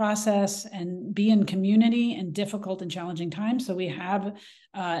process and be in community in difficult and challenging times. So we have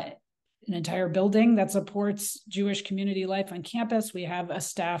an entire building that supports Jewish community life on campus. We have a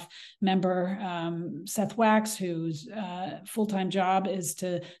staff member, Seth Wax, whose full-time job is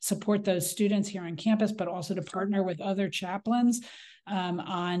to support those students here on campus, but also to partner with other chaplains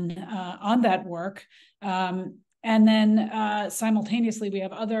on that work. And then simultaneously, we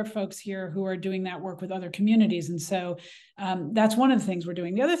have other folks here who are doing that work with other communities. And so that's one of the things we're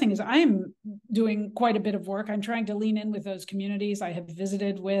doing. The other thing is I'm doing quite a bit of work. I'm trying to lean in with those communities. I have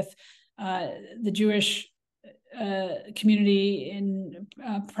visited with the Jewish community in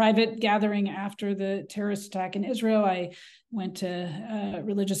private gathering after the terrorist attack in Israel. I went to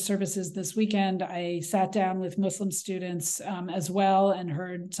religious services this weekend. I sat down with Muslim students as well and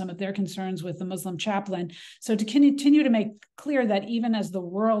heard some of their concerns with the Muslim chaplain. So to continue to make clear that even as the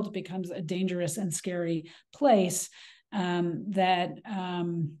world becomes a dangerous and scary place, that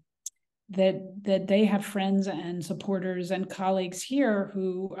they have friends and supporters and colleagues here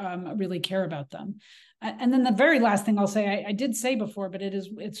who really care about them. And then the very last thing I'll say, I did say before, but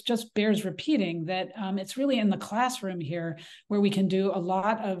it's just bears repeating that it's really in the classroom here where we can do a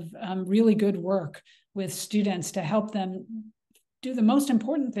lot of really good work with students to help them do the most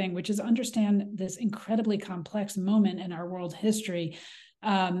important thing, which is understand this incredibly complex moment in our world history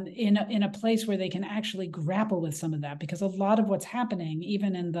in a place where they can actually grapple with some of that, because a lot of what's happening,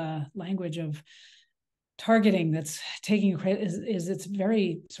 even in the language of targeting that's taking is it's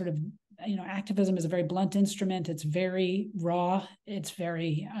very sort of activism is a very blunt instrument. It's very raw. It's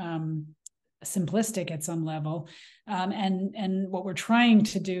very simplistic at some level. And what we're trying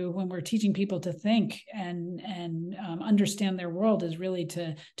to do when we're teaching people to think and understand their world is really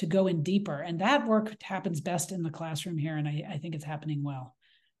to go in deeper. And that work happens best in the classroom here. And I think it's happening well.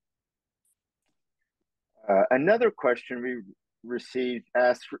 Another question we received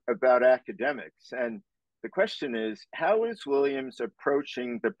asked about academics. And the question is, how is Williams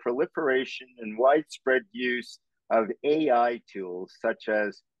approaching the proliferation and widespread use of AI tools, such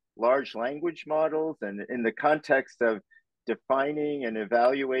as large language models, and in the context of defining and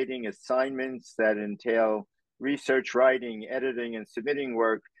evaluating assignments that entail research, writing, editing, and submitting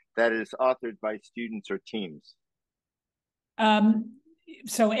work that is authored by students or teams?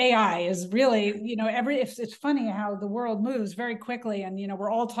 So AI is really, it's funny how the world moves very quickly, and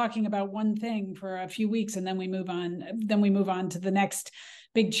we're all talking about one thing for a few weeks, and then we move on to the next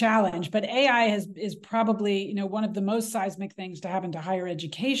big challenge. But AI is probably one of the most seismic things to happen to higher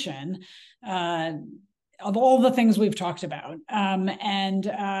education of all the things we've talked about.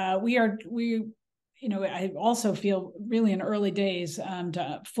 I also feel really in early days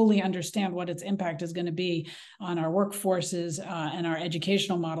to fully understand what its impact is going to be on our workforces and our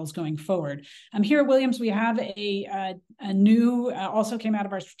educational models going forward. Here at Williams, we have a new, also came out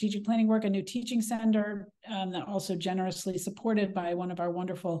of our strategic planning work, a new teaching center that also generously supported by one of our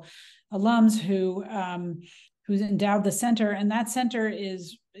wonderful alums who's endowed the center. And that center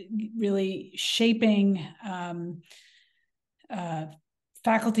is really shaping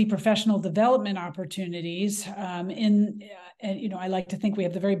faculty professional development opportunities. I like to think we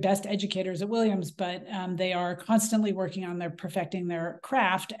have the very best educators at Williams, but they are constantly working on perfecting their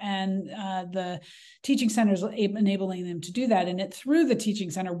craft, and the teaching center is enabling them to do that. And through the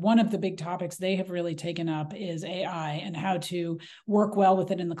teaching center, one of the big topics they have really taken up is AI and how to work well with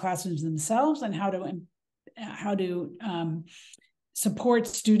it in the classrooms themselves, and how to support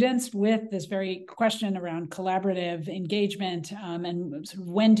students with this very question around collaborative engagement and sort of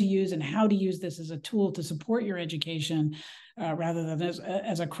when to use and how to use this as a tool to support your education rather than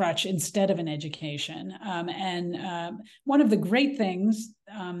as a crutch instead of an education. One of the great things,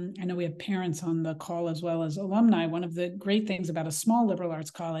 I know we have parents on the call as well as alumni, one of the great things about a small liberal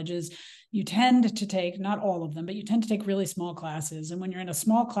arts college is you tend to take, not all of them, but you tend to take really small classes. And when you're in a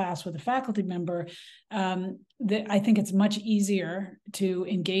small class with a faculty member, I think it's much easier to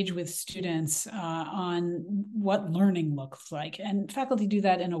engage with students on what learning looks like. And faculty do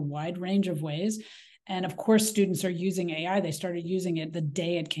that in a wide range of ways. And of course, students are using AI. They started using it the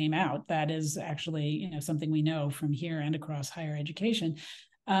day it came out. That is actually, something we know from here and across higher education.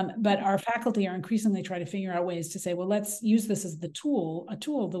 But our faculty are increasingly trying to figure out ways to say, well, let's use this as a tool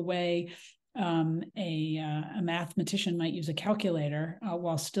the way a mathematician might use a calculator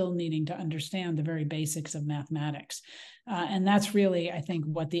while still needing to understand the very basics of mathematics. And that's really, I think,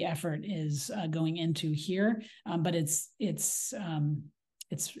 what the effort is going into here. But it's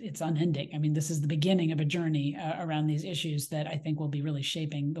unending. I mean, this is the beginning of a journey around these issues that I think will be really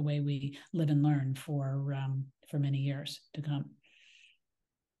shaping the way we live and learn for many years to come.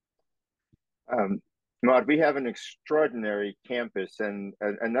 Maud, we have an extraordinary campus, and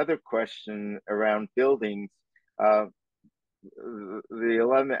another question around buildings. The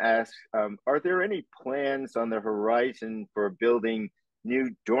alum asks, are there any plans on the horizon for building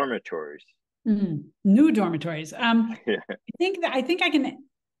new dormitories? New dormitories. I think I can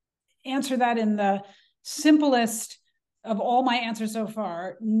answer that in the simplest of all my answers so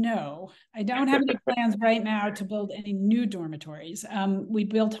far. No, I don't have any plans right now to build any new dormitories. We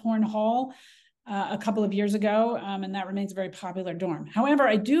built Horn Hall a couple of years ago, and that remains a very popular dorm. However,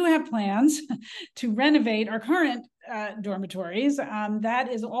 I do have plans to renovate our current dormitories. That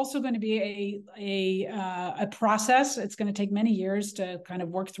is also going to be a process. It's going to take many years to kind of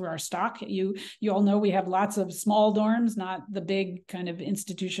work through our stock. You all know we have lots of small dorms, not the big kind of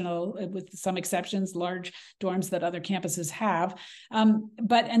institutional, with some exceptions, large dorms that other campuses have.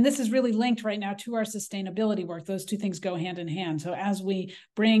 And this is really linked right now to our sustainability work. Those two things go hand in hand. So as we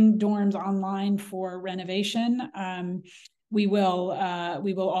bring dorms online for renovation, we will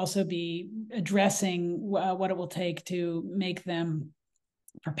also be addressing what it will take to make them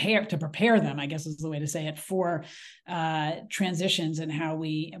prepare them, I guess is the way to say it, for transitions and how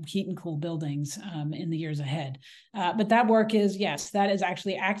we heat and cool buildings in the years ahead. But that work is, yes, that is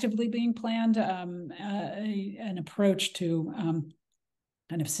actually actively being planned, an approach to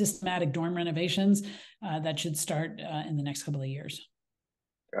kind of systematic dorm renovations that should start in the next couple of years.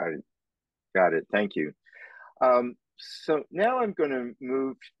 Got it. Thank you. So now I'm going to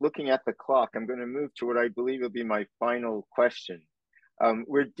move, looking at the clock, I'm going to move to what I believe will be my final question.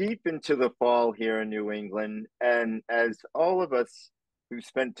 We're deep into the fall here in New England, and as all of us who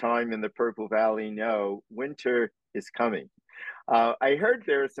spent time in the Purple Valley know, winter is coming. I heard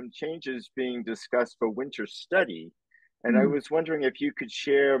there are some changes being discussed for winter study, and I was wondering if you could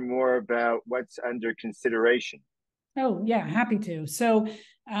share more about what's under consideration. Oh, yeah, happy to. So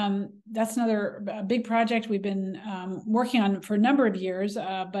that's another big project we've been working on for a number of years,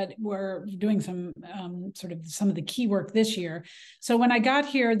 but we're doing some some of the key work this year. So when I got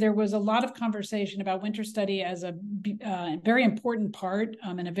here, there was a lot of conversation about winter study as a very important part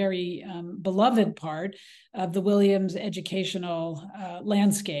and a very beloved part of the Williams educational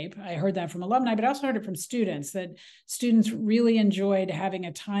landscape. I heard that from alumni, but I also heard it from students, that students really enjoyed having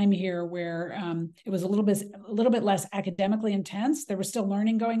a time here where it was a little bit less academically intense. There was still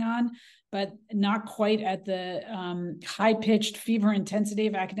learning going on, but not quite at the high-pitched fever intensity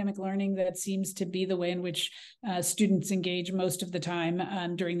of academic learning that seems to be the way in which students engage most of the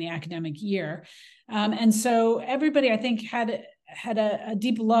time during the academic year. And so everybody, I think, had a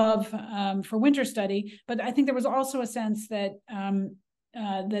deep love for winter study, but I think there was also a sense that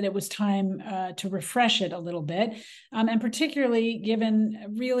that it was time to refresh it a little bit, and particularly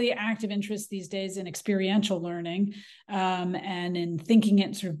given really active interest these days in experiential learning and in thinking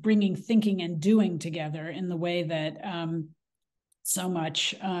it, sort of bringing thinking and doing together in the way that so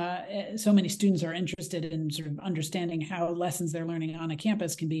many students are interested in sort of understanding how lessons they're learning on a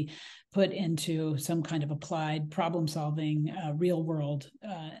campus can be put into some kind of applied problem solving real world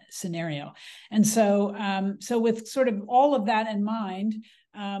scenario. And so with sort of all of that in mind,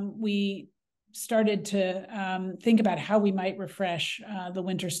 we started to think about how we might refresh the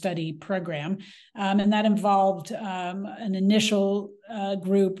winter study program. And that involved an initial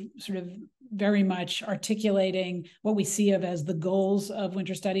group sort of very much articulating what we see of as the goals of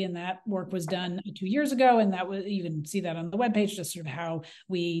winter study. And that work was done 2 years ago. And that was, you can see that on the webpage, just sort of how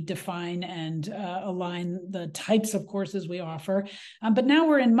we define and align the types of courses we offer. But now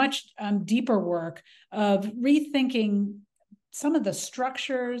we're in much deeper work of rethinking some of the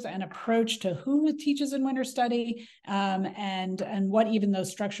structures and approach to who teaches in winter study, and what even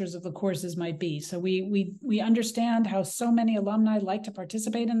those structures of the courses might be. So we understand how so many alumni like to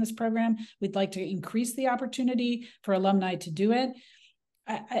participate in this program. We'd like to increase the opportunity for alumni to do it.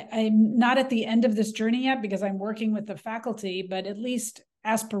 I'm not at the end of this journey yet because I'm working with the faculty, but at least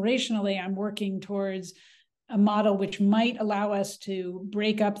aspirationally, I'm working towards a model which might allow us to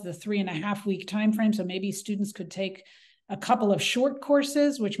break up the 3.5-week time frame. So maybe students could take a couple of short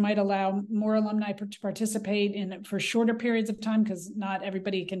courses, which might allow more alumni to participate in for shorter periods of time, because not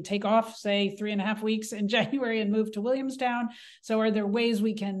everybody can take off, say, 3.5 weeks in January and move to Williamstown. So are there ways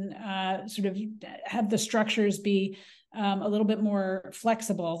we can sort of have the structures be a little bit more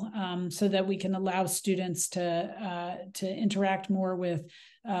flexible, so that we can allow students to interact more with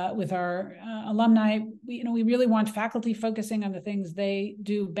our alumni? We really want faculty focusing on the things they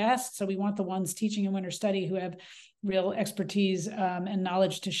do best. So we want the ones teaching in winter study who have real expertise and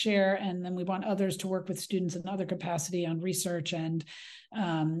knowledge to share, and then we want others to work with students in other capacity on research and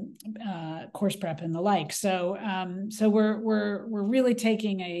course prep and the like. So we're really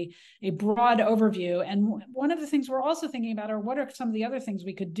taking a broad overview, and one of the things we're also thinking about are what are some of the other things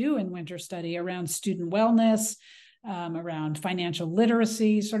we could do in winter study around student wellness, around financial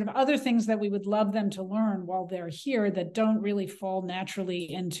literacy, sort of other things that we would love them to learn while they're here that don't really fall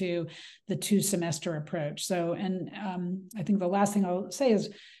naturally into the 2-semester approach. So, and I think the last thing I'll say is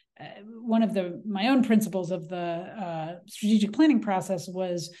one of my own principles of the strategic planning process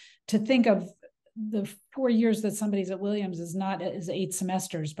was to think of the 4 years that somebody's at Williams is not as 8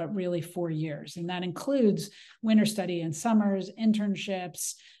 semesters, but really 4 years. And that includes winter study and summers,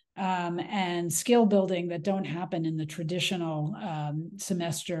 internships, and skill building that don't happen in the traditional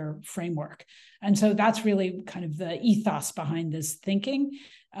semester framework. And so that's really kind of the ethos behind this thinking.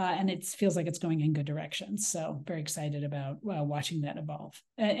 And it feels like it's going in good directions. So very excited about watching that evolve.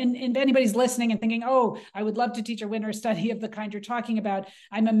 And if anybody's listening and thinking, oh, I would love to teach a winter study of the kind you're talking about,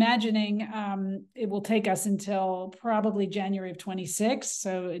 I'm imagining it will take us until probably January of 26.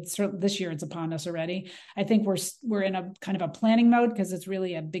 So it's this year it's upon us already. I think we're in a kind of a planning mode because it's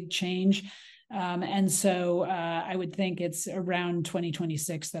really a big change. And so I would think it's around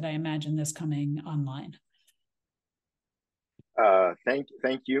 2026 that I imagine this coming online.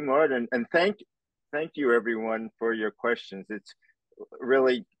 Thank you, Maud, and thank you everyone for your questions. It's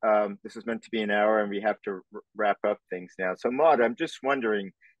really this is meant to be an hour, and we have to wrap up things now. So, Maud, I'm just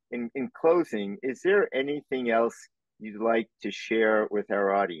wondering, in closing, is there anything else you'd like to share with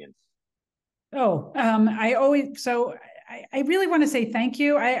our audience? Oh, I really want to say thank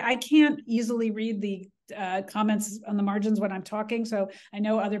you. I can't easily read the comments on the margins when I'm talking. So I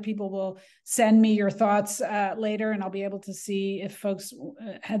know other people will send me your thoughts later, and I'll be able to see if folks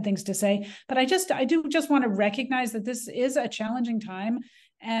had things to say. But I do just want to recognize that this is a challenging time.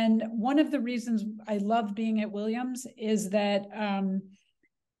 And one of the reasons I love being at Williams is that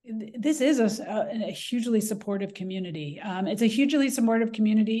this is a hugely supportive community. It's a hugely supportive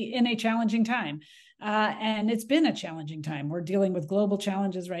community in a challenging time. And it's been a challenging time. We're dealing with global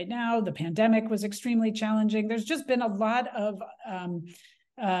challenges right now. The pandemic was extremely challenging. There's just been a lot of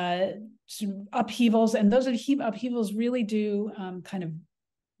upheavals, and those upheavals really do kind of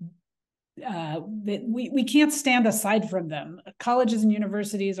we can't stand aside from them. Colleges and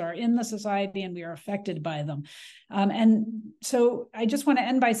universities are in the society, and we are affected by them. And so I just want to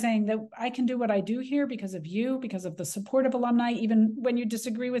end by saying that I can do what I do here because of you, because of the support of alumni, even when you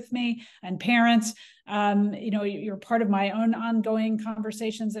disagree with me, and parents. You're part of my own ongoing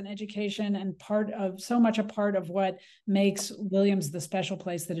conversations and education, and so much a part of what makes Williams the special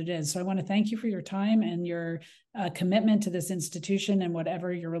place that it is. So I want to thank you for your time and your commitment to this institution and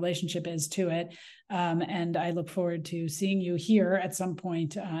whatever your relationship is to it. And I look forward to seeing you here at some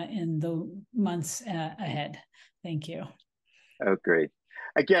point in the months ahead. Thank you. Oh, great.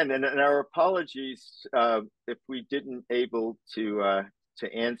 Again, and our apologies if we didn't able to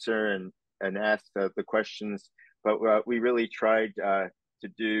answer and ask the questions, but we really tried to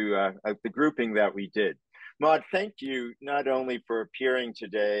do the grouping that we did. Maud, thank you not only for appearing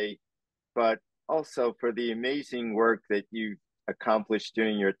today, but also for the amazing work that you accomplished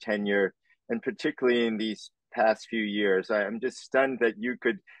during your tenure, and particularly in these past few years. I'm just stunned that you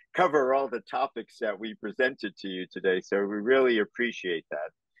could cover all the topics that we presented to you today. So we really appreciate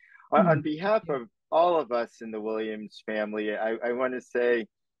that. On behalf of all of us in the Williams family, I want to say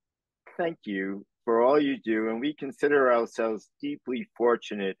thank you for all you do. And we consider ourselves deeply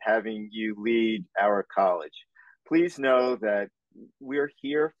fortunate having you lead our college. Please know that we're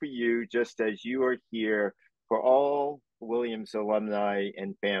here for you just as you are here for all Williams alumni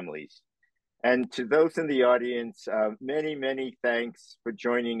and families. And to those in the audience, many, many thanks for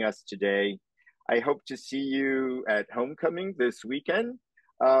joining us today. I hope to see you at homecoming this weekend,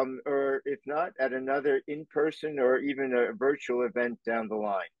 or if not, at another in-person or even a virtual event down the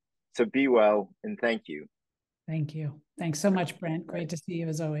line. So be well, and thank you. Thank you. Thanks so much, Brent. Great to see you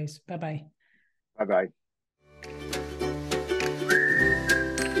as always. Bye-bye. Bye-bye.